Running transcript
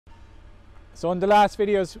So in the last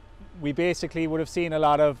videos, we basically would have seen a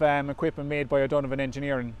lot of equipment made by O'Donovan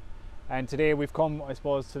Engineering, and today we've come, I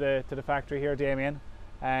suppose, to the factory here, Damien,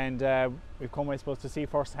 and we've come, I suppose, to see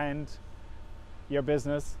firsthand your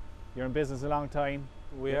business. You're in business a long time.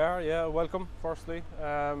 We are, yeah. Welcome. Firstly,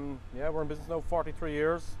 yeah, we're in business now 43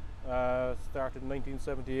 years. Started in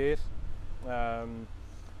 1978.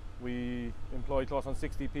 We employ close on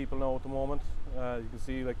 60 people now at the moment. You can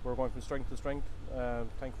see, like, we're going from strength to strength.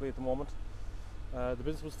 Thankfully, at the moment. The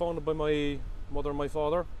business was founded by my mother and my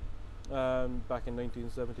father back in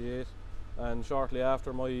 1978, and shortly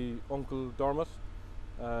after, my uncle Dermot,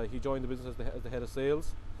 he joined the business as the head of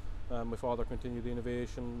sales. My father continued the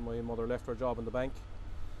innovation. My mother left her job in the bank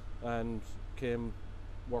and came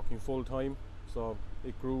working full time, so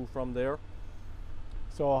it grew from there.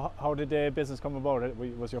 So how did the business come about?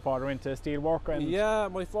 Was your father into steel work? Yeah,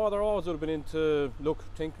 my father always would have been into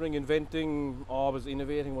tinkering, inventing, always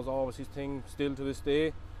innovating was always his thing. Still to this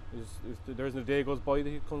day, if there isn't a day goes by that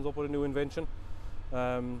he comes up with a new invention.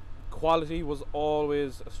 Quality was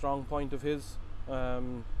always a strong point of his.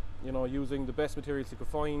 You know, using the best materials he could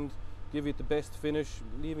find, give it the best finish,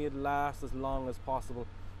 leaving it last as long as possible.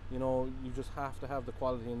 You know, you just have to have the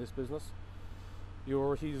quality in this business.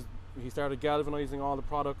 He started galvanizing all the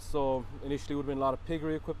products, so initially would have been a lot of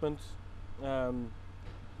piggery equipment, a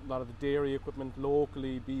lot of the dairy equipment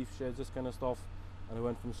locally, beef sheds, this kind of stuff, and it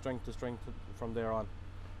went from strength to strength from there on.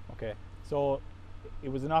 Okay, so it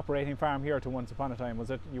was an operating farm here to once upon a time, was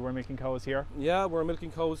it? You were milking cows here? Yeah, we were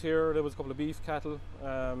milking cows here. There was a couple of beef cattle.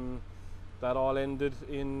 That all ended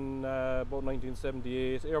in about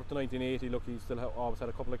 1978, up to 1980. Look, he still always had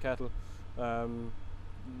a couple of cattle.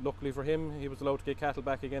 Luckily for him, he was allowed to get cattle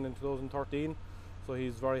back again in 2013, so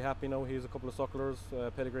he's very happy now. He has a couple of sucklers,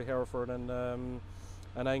 pedigree Hereford and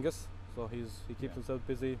Angus, so he keeps himself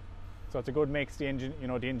busy. So it's a good mix, the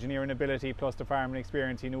engineering ability plus the farming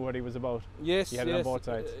experience. He knew what he was about. Yes, he had it on both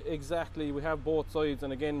sides. Exactly. We have both sides,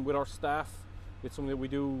 and again, with our staff, it's something that we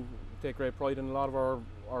do take great pride in. A lot of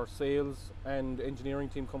our sales and engineering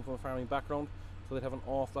team come from a farming background, so they have an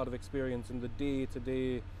awful lot of experience in the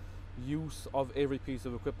day-to-day use of every piece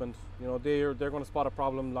of equipment. You know, they're going to spot a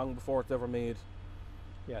problem long before it's ever made.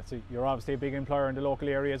 Yeah, so you're obviously a big employer in the local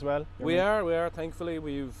area as well. We are. Thankfully,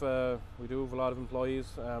 we do have a lot of employees.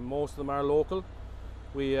 Most of them are local.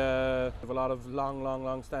 We have a lot of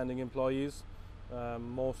long-standing employees. A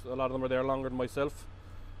lot of them are there longer than myself,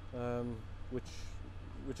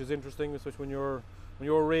 which is interesting, especially when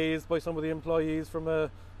you're raised by some of the employees from a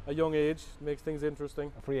young age. It makes things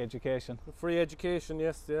interesting. A free education. Free education,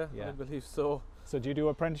 yes, yeah, I believe so. So do you do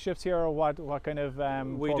apprenticeships here, or what kind of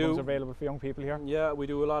programs are available for young people here? Yeah, we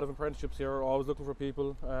do a lot of apprenticeships here, always looking for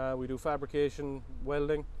people. We do fabrication,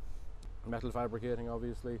 welding, metal fabricating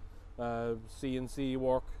obviously, CNC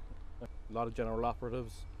work, a lot of general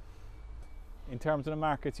operatives. In terms of the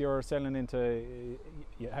markets you're selling into,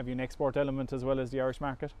 have you an export element as well as the Irish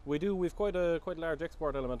market? We do. We've quite a large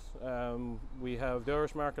export element. We have the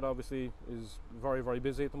Irish market, obviously, is very, very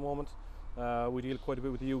busy at the moment. We deal quite a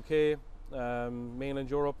bit with the UK, mainland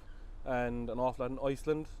Europe, and an awful lot in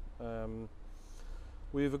Iceland.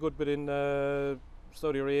 We have a good bit in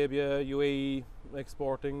Saudi Arabia, UAE,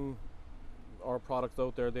 exporting our products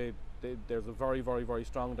out there. There's a very, very, very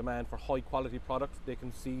strong demand for high quality products. They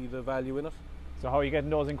can see the value in it. So how are you getting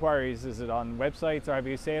those inquiries? Is it on websites, or have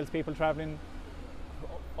you salespeople travelling?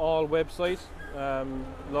 All website.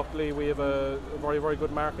 Luckily, we have a very, very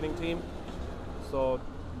good marketing team. So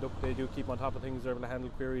look, they do keep on top of things. They're able to handle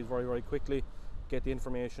queries very, very quickly, get the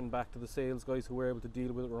information back to the sales guys who are able to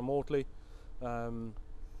deal with it remotely.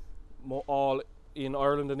 All in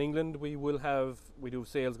Ireland and England, we do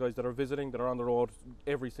sales guys that are visiting, that are on the road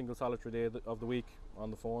every single solitary day of the week, on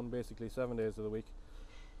the phone, basically 7 days of the week.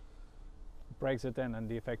 Brexit then, and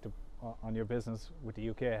the effect on your business with the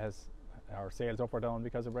UK, has our sales up or down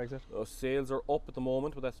because of Brexit? Sales are up at the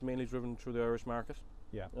moment, but that's mainly driven through the Irish market.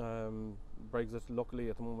 Yeah. Brexit,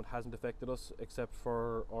 luckily at the moment, hasn't affected us, except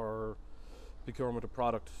for our procurement of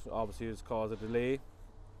product. Obviously, has caused a delay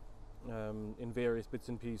in various bits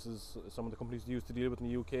and pieces. Some of the companies used to deal with in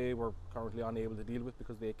the UK we're currently unable to deal with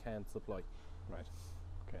because they can't supply. Right.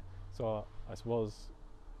 Okay. So I suppose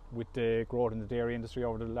with the growth in the dairy industry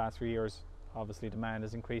over the last few years, obviously demand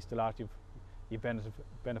has increased a lot. You've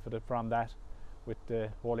benefited from that with the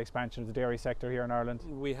whole expansion of the dairy sector here in Ireland.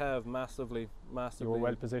 We have massively. You were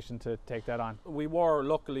well positioned to take that on. We were.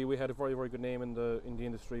 Luckily, we had a very, very good name in the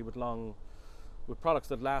industry with products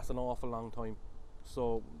that last an awful long time.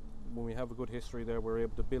 So when we have a good history there, we're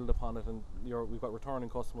able to build upon it, and we've got returning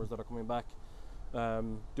customers that are coming back,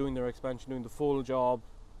 doing their expansion, doing the full job,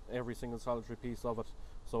 every single solitary piece of it.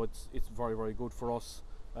 So it's very, very good for us.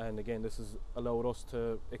 And again, this has allowed us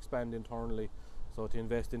to expand internally. So to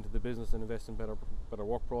invest into the business and invest in better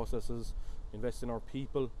work processes, invest in our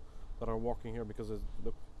people that are working here, because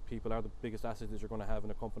look, people are the biggest asset that you're going to have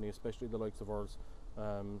in a company, especially the likes of ours.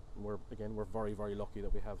 We're very, very lucky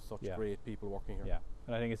that we have such great people working here. Yeah,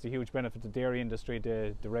 and I think it's a huge benefit to the dairy industry,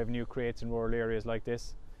 the revenue creates in rural areas like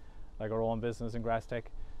this, like our own business in Grastech.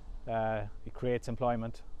 It creates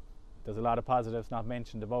employment. There's a lot of positives not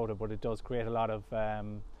mentioned about it, but it does create a lot of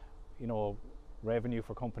revenue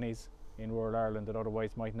for companies in rural Ireland that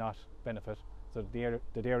otherwise might not benefit. So the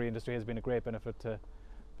dairy industry has been a great benefit to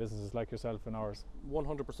businesses like yourself and ours.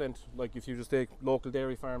 100%. Like if you just take local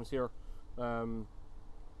dairy farms here,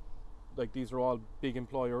 like these are all big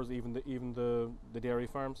employers, even the dairy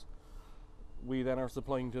farms. We then are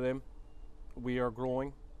supplying to them. We are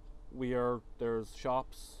growing. There's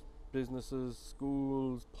shops, businesses,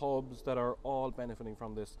 schools, pubs that are all benefiting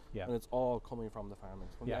from this, and it's all coming from the farming,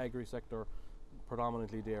 from the agri sector,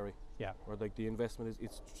 predominantly dairy. Yeah, where like the investment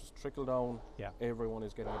it's just trickle down. Yeah, everyone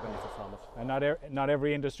is getting a benefit from it. And not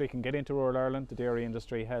every industry can get into rural Ireland. The dairy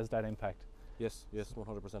industry has that impact. Yes,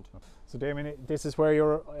 100%. So Damien, this is where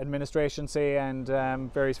your administration say and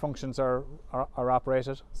various functions are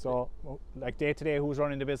operated. So like day to day, who's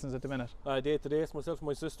running the business at the minute? Day to day, it's myself and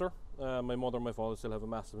my sister. My mother and my father still have a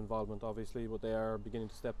massive involvement, obviously, but they are beginning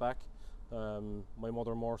to step back. My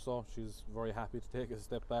mother more so. She's very happy to take a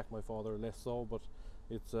step back. My father less so, but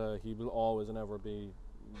it's he will always and ever be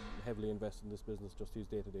heavily invested in this business, just his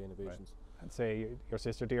day-to-day innovations. Right. And say your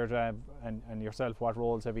sister Deirdre and yourself, what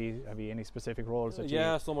roles have you any specific roles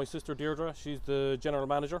that so my sister Deirdre, she's the general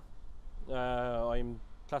manager. I'm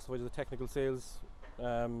classified as a technical sales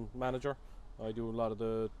manager. I do a lot of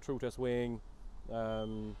the true test weighing,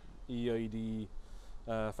 EID,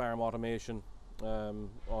 farm automation,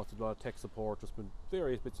 also do a lot of tech support, just been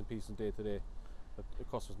various bits and pieces day to day that the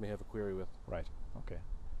customers may have a query with. Right, okay.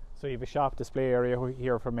 So you have a shop display area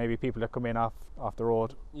here for maybe people that come in off the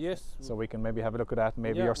road. Yes. So we can maybe have a look at that,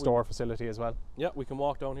 maybe your store facility as well. Yeah, we can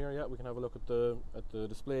walk down here. Yeah, we can have a look at the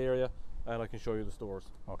display area, and I can show you the stores.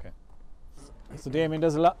 Okay. So Damien,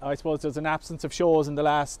 there's a lot. I suppose there's an absence of shows in the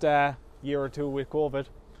last year or two with COVID.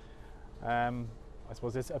 I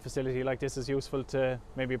suppose a facility like this is useful to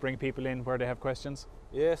maybe bring people in where they have questions.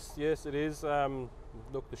 Yes, it is.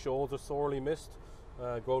 Look, the shows are sorely missed.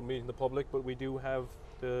 Go out meeting the public, but we do have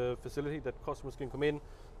the facility that customers can come in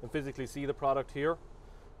and physically see the product here.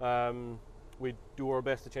 We do our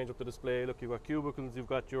best to change up the display. Look, you've got cubicles, you've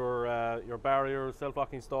got your barriers,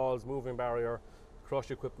 self-locking stalls, moving barrier,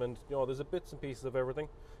 crush equipment. There's a bits and pieces of everything.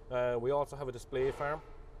 We also have a display farm.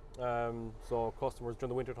 So customers during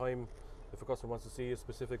the winter time, if a customer wants to see a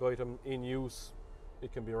specific item in use,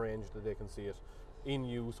 it can be arranged that they can see it in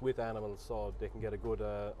use with animals, so they can get a good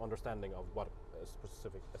understanding of what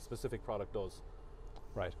a specific product does.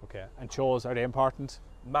 Right, okay. And shows, are they important?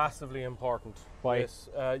 Massively important. Why? Yes.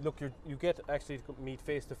 Look, you get actually to meet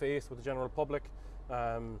face to face with the general public.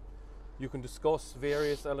 You can discuss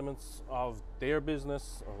various elements of their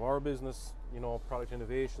business, of our business, product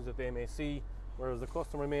innovations that they may see, whereas the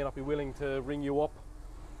customer may not be willing to ring you up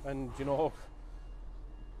and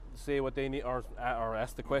say what they need or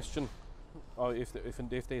ask the question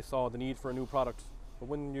if they saw the need for a new product. But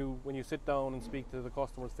when you sit down and speak to the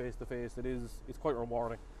customers face to face, it's quite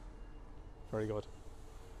rewarding. Very good.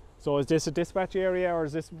 So is this a dispatch area, or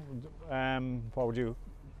is this what would you?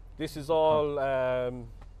 This is all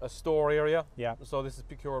a store area. Yeah. So this is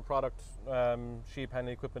procured product, sheep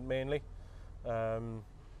handling equipment mainly.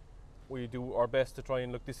 We do our best to try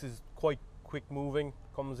and look. This is quite quick moving.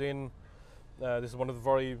 Comes in. This is one of the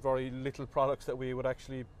very, very little products that we would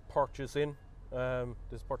actually purchase in.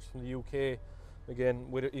 This is purchased from the UK. Again,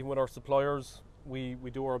 even with our suppliers, we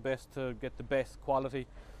do our best to get the best quality,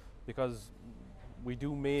 because we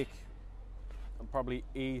do make probably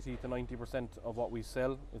 80 to 90% of what we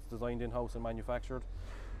sell. It's designed in-house and manufactured.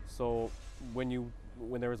 So when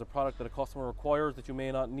there is a product that a customer requires that you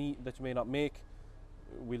may not need, that you may not make,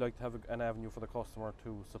 we like to have an avenue for the customer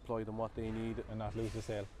to supply them what they need and not lose the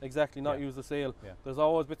sale. Exactly, not use the sale. Yeah. There's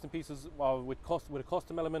always bits and pieces with a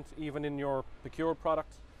custom element, even in your procured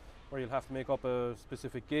product, where you'll have to make up a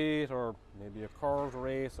specific gate or maybe a curved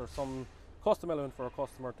race or some custom element for a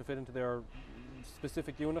customer to fit into their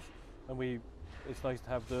specific unit. And it's nice to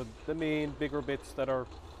have the main bigger bits that are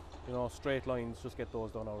straight lines, just get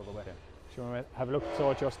those done out of the way. Okay. Should we have a look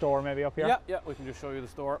at your store maybe up here? Yeah, we can just show you the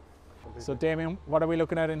store. So Damien, what are we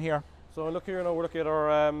looking at in here? So look here, we're looking at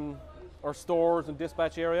our stores and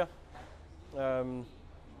dispatch area.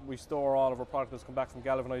 We store all of our product that's come back from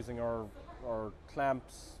galvanizing, our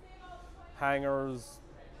clamps, hangers,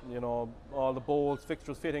 you know, all the bolts,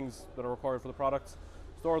 fixtures, fittings that are required for the products,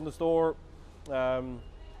 stored in the store,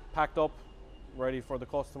 packed up, ready for the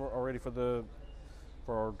customer or ready for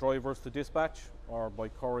our drivers to dispatch or by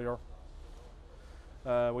courier.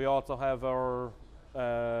 We also have our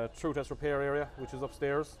True Test repair area, which is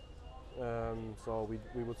upstairs. So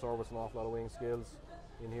we would service an awful lot of weighing scales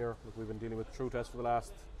in here. Look, we've been dealing with True Test for the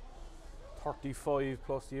last 35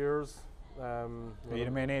 plus years. You're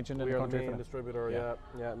the main agent in the country? We are the main distributor,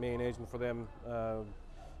 yeah, main agent for them.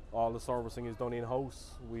 All the servicing is done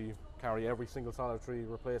in-house. We carry every single solitary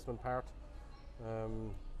replacement part.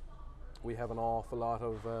 We have an awful lot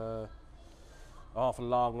of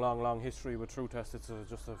long history with True Test. It's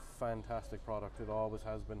just a fantastic product. It always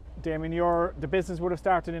has been. Damien, the business would have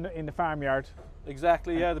started in the farmyard.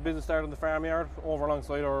 Exactly, yeah. The business started in the farmyard over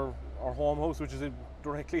alongside our home house, which is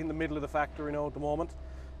directly in the middle of the factory now at the moment.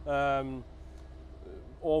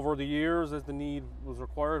 Over the years, as the need was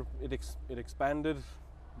required, it expanded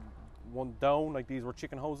one down. Like, these were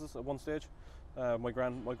chicken houses at one stage, my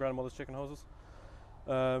grandmother's chicken houses.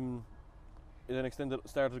 It then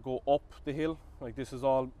started to go up the hill. Like, this has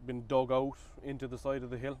all been dug out into the side of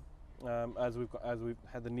the hill as we've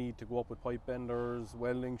had the need to go up with pipe benders,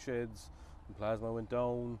 welding sheds. And plasma went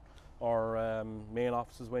down. Our main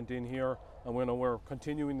offices went in here, and we're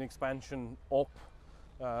continuing the expansion up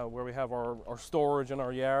where we have our storage and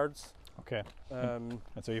our yards. Okay. And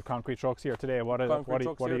so you have concrete trucks here today. What are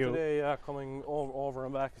you? Today, yeah, coming over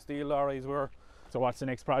and back. Steel lorries. So what's the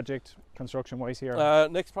next project, construction-wise, here?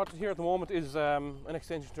 Next project here at the moment is an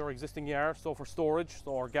extension to our existing yard, so for storage,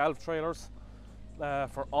 so our galv trailers,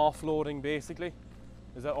 for offloading basically.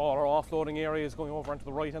 Is that all our offloading area is going over onto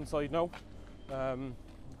the right-hand side now.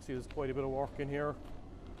 See, there's quite a bit of work in here.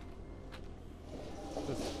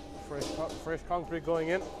 Just fresh concrete going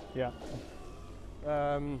in. Yeah.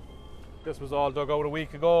 This was all dug out a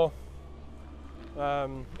week ago.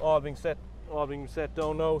 All being set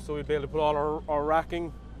down now, so we'll be able to put all our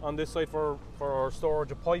racking on this side for our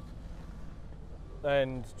storage of pipe,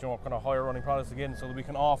 and, you know, kind of higher running products again, so that we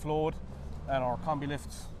can offload, and our combi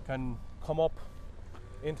lifts can come up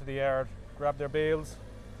into the yard, grab their bales,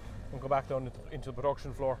 and go back down into the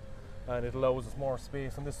production floor, and it allows us more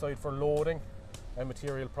space on this side for loading and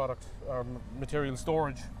material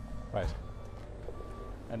storage. Right.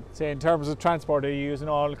 And say, in terms of transport, are you using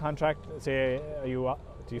all contract? Say,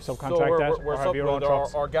 do you subcontract that, or have your own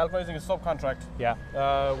trucks? Our galvanizing is subcontract. Yeah.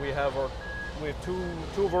 We have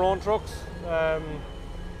two of our own trucks. A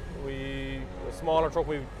smaller truck.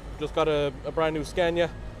 We've just got a brand new Scania.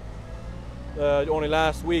 Only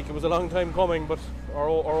last week. It was a long time coming, but our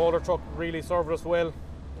older truck really served us well.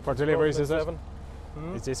 For deliveries, is it?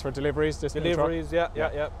 Is this for deliveries? This deliveries,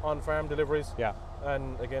 yeah. On farm deliveries. Yeah.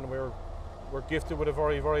 And again, we're gifted with a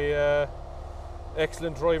very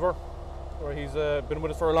excellent driver. Where he's been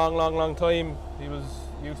with us for a long time. He was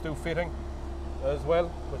used to fitting as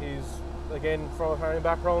well, but he's, again, from a farming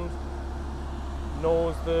background,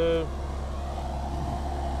 knows the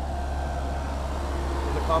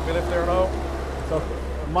combi lift there now. So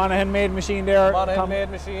Monaghan made machine there. Monaghan made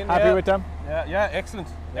machine. Happy with them? Yeah, excellent.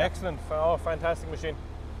 Yeah. Excellent. Oh, fantastic machine.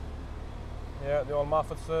 Yeah, the old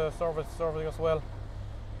Moffat's servicing us well.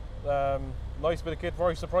 Nice bit of kit.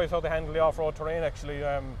 Very surprised how they handle the off-road terrain, actually.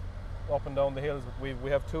 Up and down the hills. We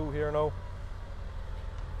have two here now.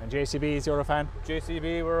 And JCBs, you're a fan?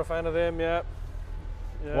 JCB, we're a fan of them, yeah.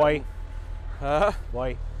 Why?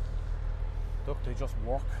 Why? Look, they just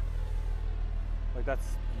work. Like,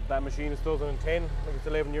 that machine is 2010. Like, it's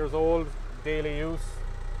 11 years old, daily use.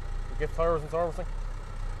 You get tires and servicing.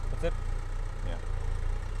 That's it. Yeah.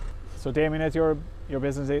 So Damien, as your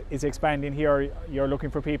business is expanding here, you're looking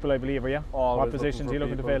for people, I believe, are you? Always. What positions are you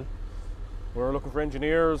looking to fill? We're looking for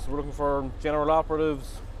engineers, we're looking for general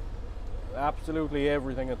operatives, absolutely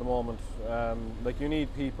everything at the moment. Like, you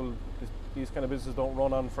need people. These kind of businesses don't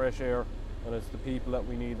run on fresh air, and it's the people that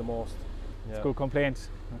we need the most. It's a good complaint.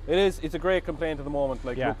 It is. It's a great complaint at the moment.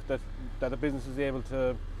 Like, yeah. Look, that the business is able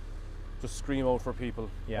to just scream out for people.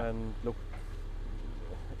 Yeah. And look,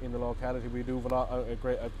 in the locality, we do have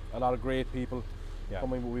a lot of great people. Yeah.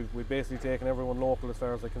 Coming, but we've basically taken everyone local as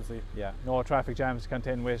far as I can see. Yeah, no traffic jams to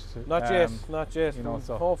contend with. Not yet. You know,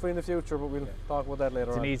 so hopefully in the future, but we'll talk about that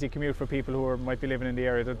later on. It's an easy commute for people who might be living in the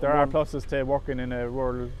area. There are pluses to working in a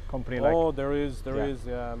rural company like. Oh, there is,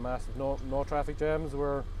 massive. No traffic jams.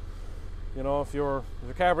 We're, you know, if your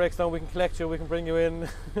car breaks down, we can collect you. We can bring you in.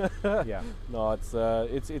 Yeah. No, it's a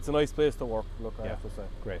nice place to work. Look, I have to say.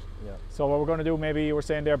 Great. Yeah. So what we're going to do, maybe you were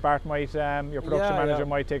saying there, Bart might, your production manager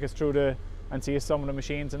might take us through and see some of the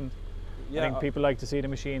machines and Yeah, I think people like to see the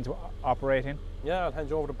machines operating. Yeah, I'll hand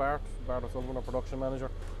you over to Bart O'Sullivan, our production manager,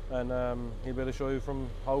 and he'll be able to show you from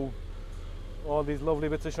how all these lovely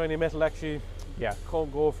bits of shiny metal actually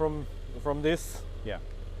go from this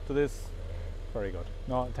to this. Very good.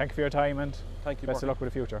 No, thank you for your time, and thank you. best of luck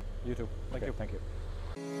with the future. You too. Thank you. Thank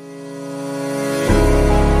you.